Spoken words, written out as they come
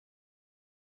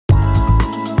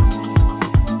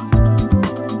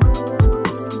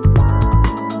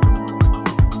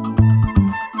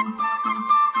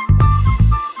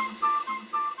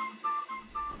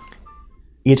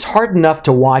It's hard enough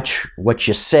to watch what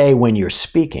you say when you're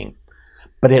speaking,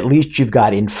 but at least you've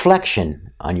got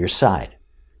inflection on your side.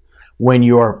 When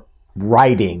you're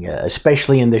writing,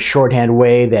 especially in the shorthand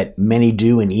way that many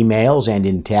do in emails and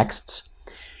in texts,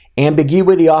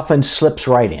 ambiguity often slips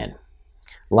right in.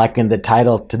 Like in the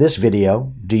title to this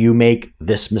video, "Do you make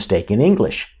this mistake in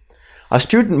English?" A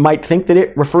student might think that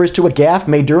it refers to a gaffe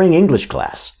made during English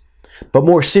class. But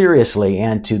more seriously,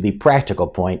 and to the practical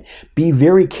point, be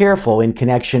very careful in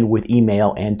connection with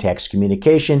email and text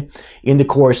communication in the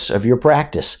course of your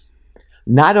practice.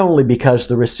 Not only because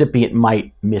the recipient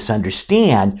might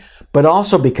misunderstand, but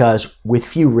also because, with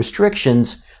few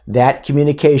restrictions, that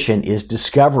communication is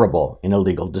discoverable in a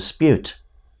legal dispute.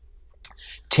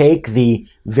 Take the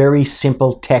very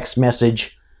simple text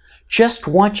message, "Just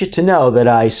want you to know that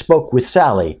I spoke with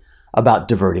Sally about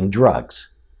diverting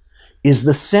drugs." Is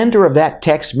the sender of that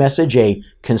text message a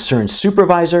concerned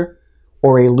supervisor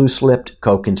or a loose-lipped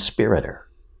co-conspirator?